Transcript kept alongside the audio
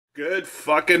Good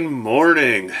fucking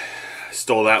morning.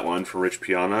 Stole that one from Rich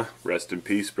Piana. Rest in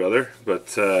peace, brother.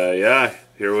 But yeah,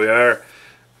 here we are,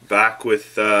 back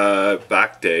with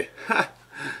back day.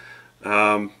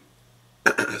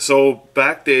 So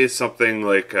back day is something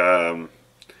like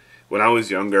when I was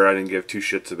younger, I didn't give two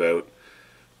shits about.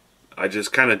 I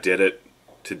just kind of did it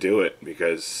to do it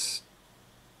because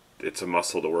it's a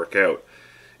muscle to work out.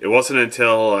 It wasn't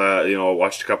until, I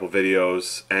watched a couple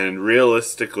videos, and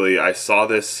realistically, I saw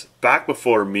this back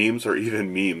before memes or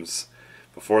even memes.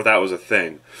 Before that was a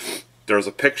thing. There was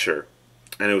a picture,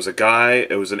 and it was a guy,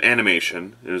 it was an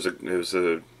animation, it was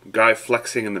a guy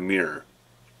flexing in the mirror,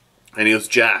 and he was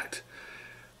jacked.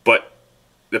 But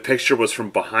the picture was from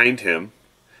behind him.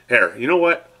 Here, you know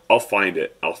what? I'll find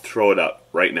it. I'll throw it up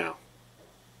right now.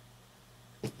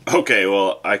 Okay,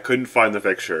 well, I couldn't find the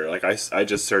picture. Like, I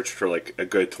just searched for like a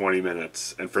good 20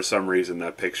 minutes, and for some reason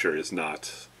that picture is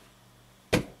not,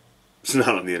 it's not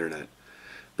on the internet.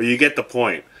 But you get the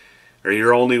point. Or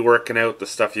you're only working out the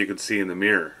stuff you can see in the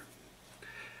mirror.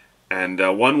 And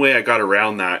one way I got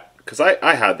around that, because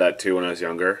I had that too when I was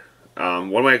younger.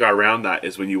 One way I got around that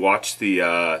is when you watch the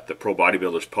pro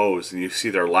bodybuilders pose and you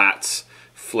see their lats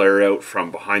flare out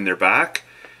from behind their back.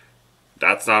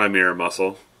 That's not a mirror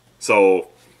muscle. So,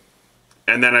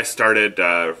 and then I started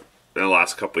in the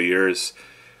last couple of years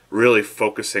really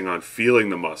focusing on feeling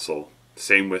the muscle.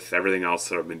 Same with everything else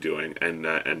that I've been doing, and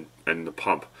the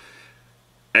pump.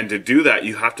 And to do that,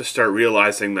 you have to start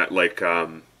realizing that like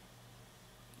a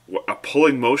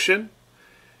pulling motion,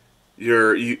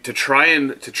 to try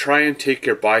and take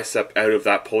your bicep out of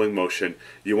that pulling motion,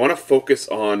 you want to focus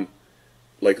on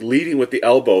like leading with the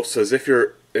elbow, so as if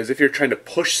you're trying to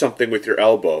push something with your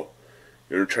elbow.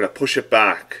 You're trying to push it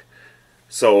back.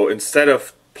 So instead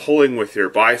of pulling with your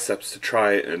biceps to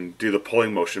try and do the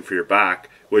pulling motion for your back,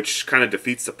 which kind of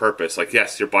defeats the purpose. Like,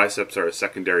 yes, your biceps are a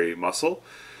secondary muscle.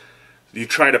 You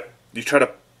try to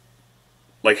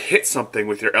like hit something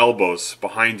with your elbows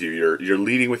behind you. You're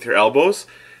leading with your elbows,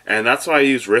 and that's why I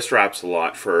use wrist wraps a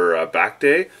lot for back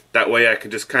day. That way I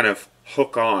can just kind of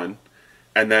hook on,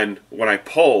 and then when I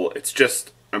pull, it's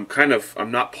just I'm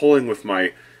not pulling with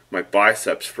my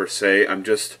biceps per se.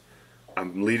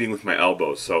 I'm leading with my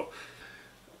elbows. So,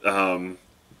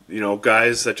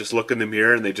 guys that just look in the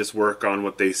mirror and they just work on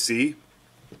what they see,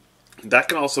 that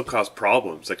can also cause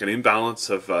problems. Like an imbalance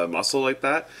of muscle like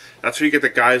that. That's where you get the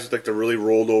guys with like the really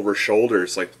rolled over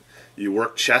shoulders. Like you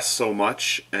work chest so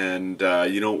much and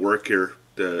you don't work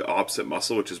the opposite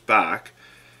muscle, which is back.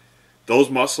 Those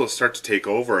muscles start to take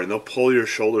over and they'll pull your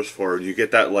shoulders forward. You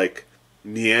get that like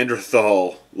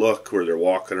Neanderthal look where they're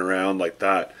walking around like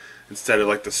that instead of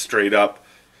like the straight up,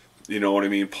 you know what I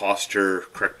mean,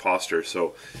 correct posture.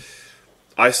 So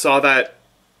I saw that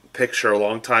picture a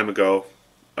long time ago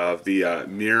of the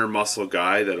mirror muscle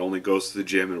guy that only goes to the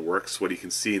gym and works what he can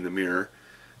see in the mirror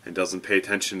and doesn't pay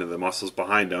attention to the muscles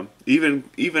behind him. Even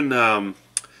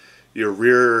your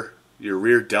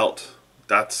rear delt,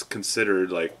 that's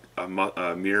considered like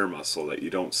a mirror muscle that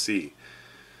you don't see.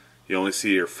 You only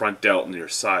see your front delt and your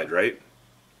side, right?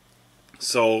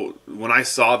 So when I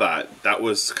saw that, that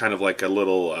was kind of like a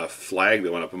little flag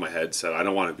that went up in my head, said, I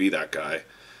don't want to be that guy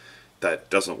that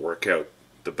doesn't work out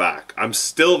the back. I'm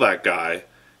still that guy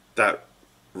that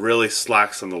really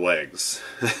slacks on the legs.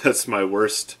 That's my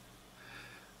worst.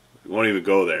 Won't even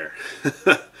go there.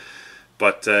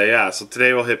 But yeah, so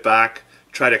today we'll hit back,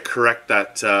 try to correct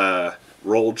that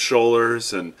rolled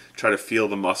shoulders and try to feel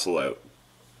the muscle out.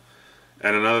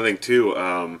 And another thing too,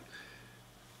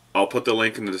 I'll put the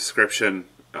link in the description,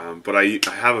 but I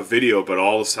have a video about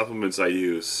all the supplements I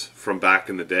use from back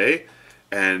in the day,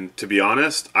 and to be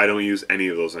honest, I don't use any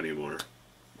of those anymore.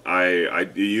 I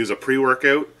use a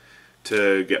pre-workout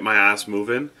to get my ass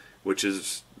moving, which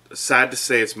is sad to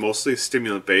say it's mostly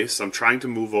stimulant based. I'm trying to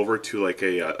move over to like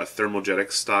a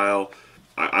thermogenic style.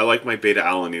 I like my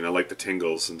beta-alanine, I like the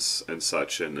tingles and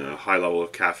such, and a high level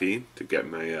of caffeine to get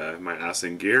my ass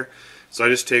in gear. So I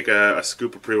just take a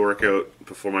scoop of pre-workout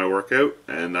before my workout,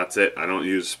 and that's it. I don't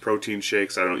use protein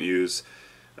shakes. I don't use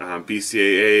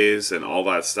BCAAs and all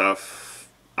that stuff.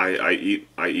 I eat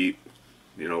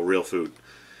real food.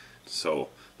 So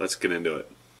let's get into it.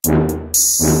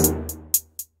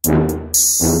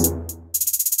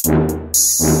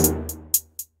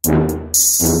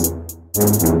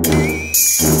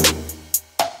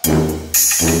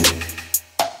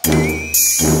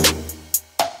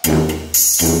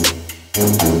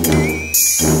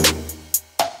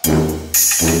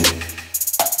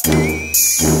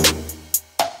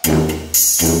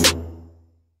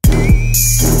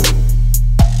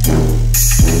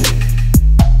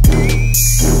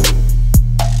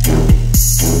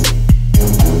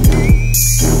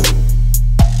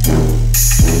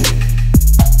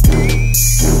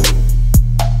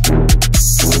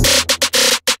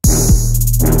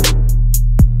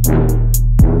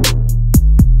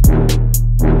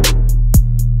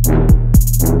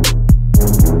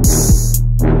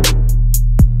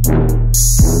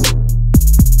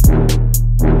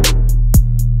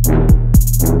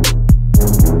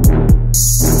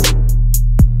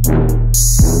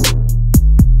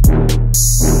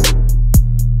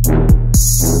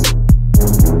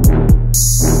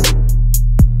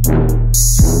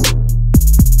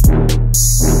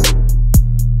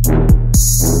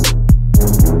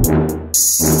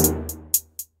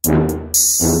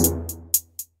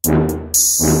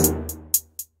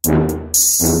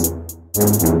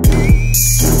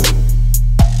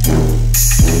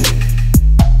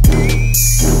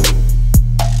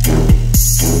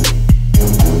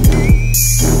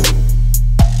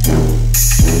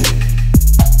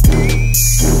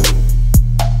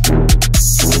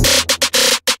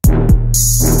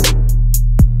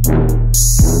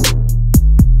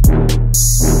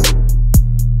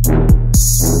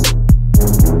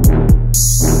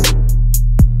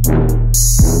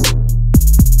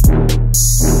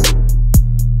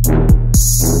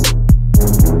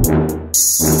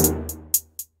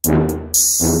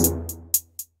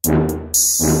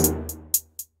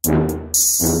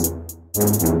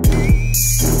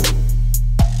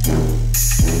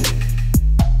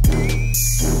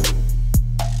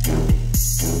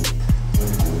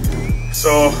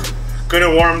 So, good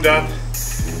and warmed up.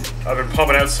 I've been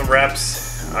pumping out some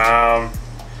reps. I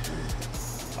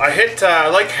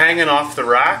like hanging off the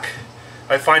rack.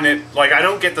 I find it, like, I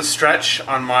don't get the stretch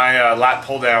on my lat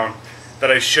pull down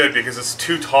that I should because it's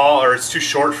too tall or it's too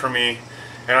short for me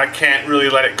and I can't really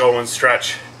let it go and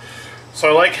stretch. So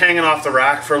I like hanging off the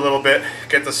rack for a little bit,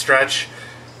 get the stretch,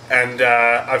 and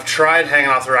I've tried hanging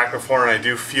off the rack before and I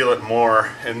do feel it more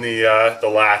in the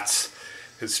lats.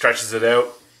 It stretches it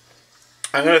out.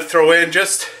 I'm gonna throw in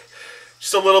just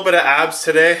a little bit of abs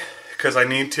today because I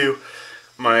need to.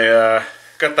 My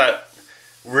got that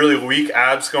really weak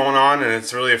abs going on and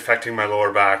it's really affecting my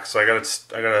lower back. So I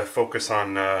gotta focus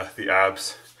on the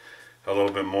abs a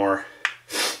little bit more.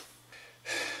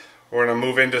 We're gonna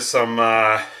move into some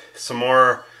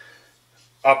more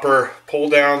upper pull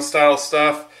down style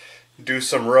stuff. Do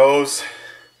some rows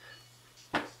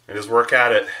and just work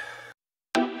at it.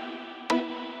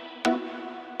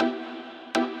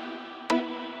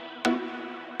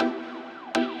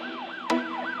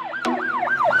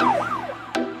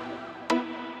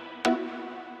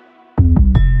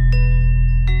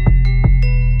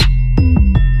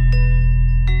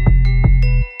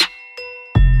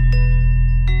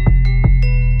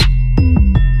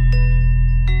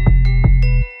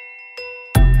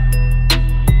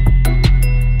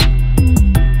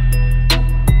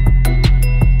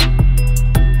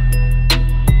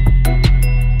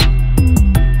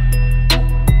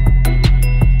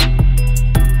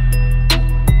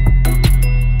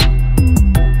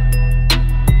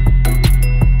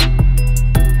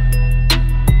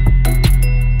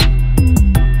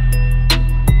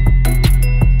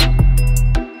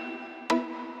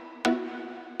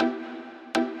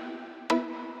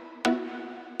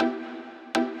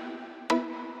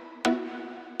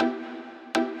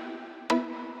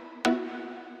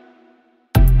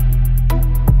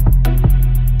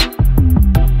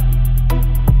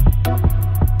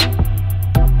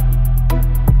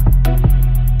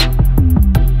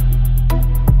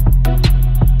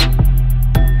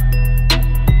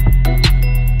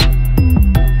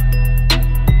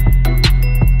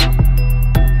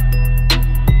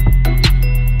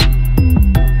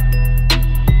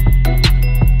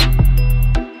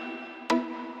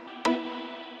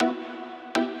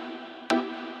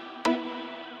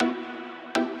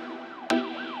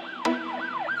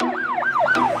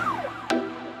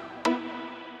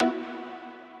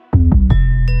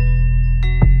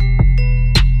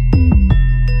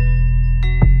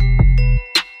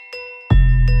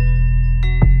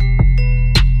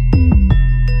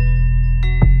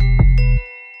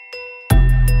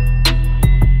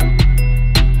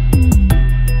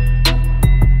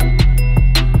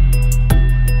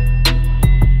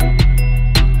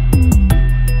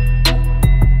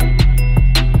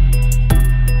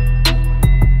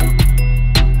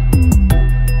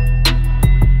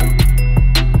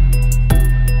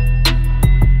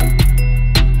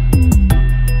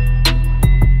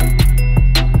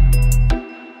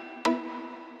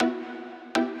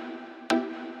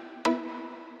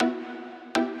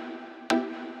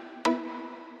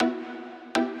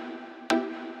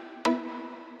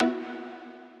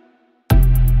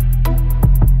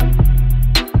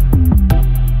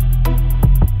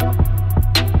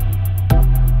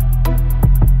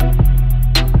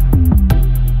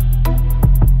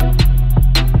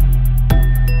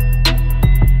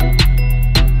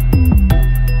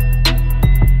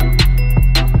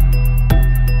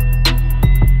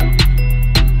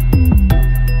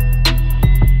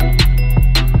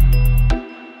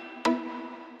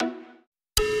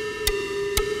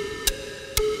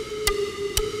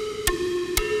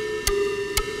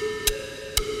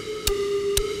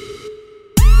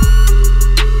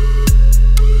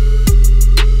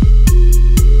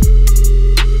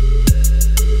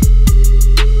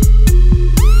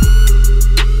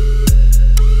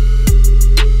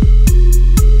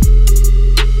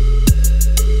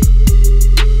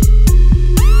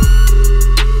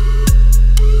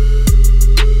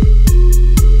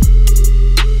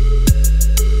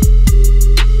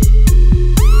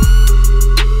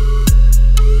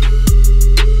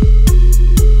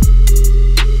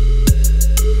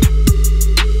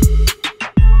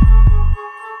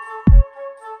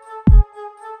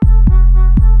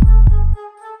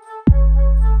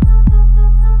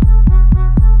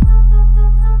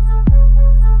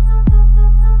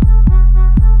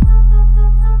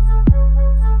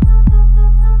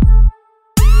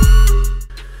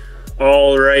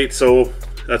 right, so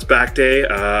that's back day.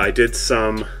 I did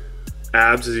some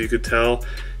abs, as you could tell,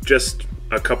 just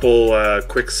a couple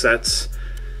quick sets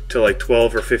to like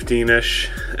 12 or 15-ish,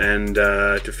 and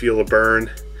to feel a burn,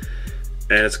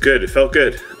 and it's good. It felt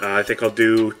good. I think I'll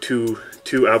do two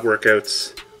ab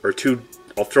workouts, or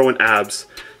I'll throw in abs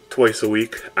twice a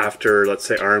week after, let's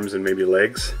say, arms and maybe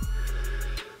legs,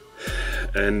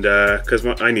 and because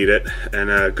I need it. And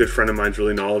a good friend of mine's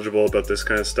really knowledgeable about this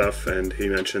kind of stuff, and he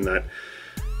mentioned that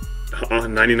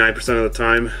 99% of the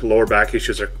time lower back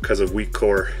issues are because of weak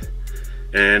core,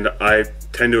 and I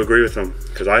tend to agree with him,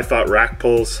 because I thought rack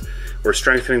pulls were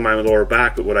strengthening my lower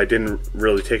back, but what I didn't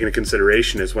really take into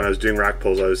consideration is when I was doing rack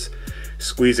pulls, I was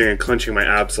squeezing and clenching my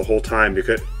abs the whole time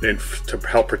to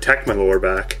help protect my lower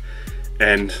back,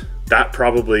 and that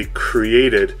probably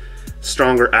created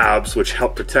stronger abs, which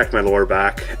helped protect my lower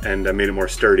back and made it more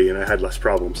sturdy, and I had less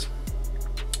problems.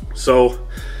 So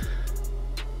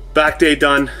back day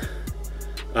done.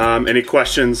 Any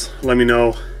questions, let me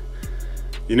know.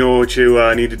 You know what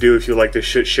you need to do. If you like this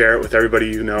shit, share it with everybody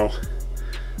you know.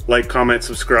 Like, comment,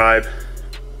 subscribe.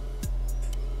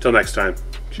 Till next time,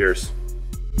 cheers.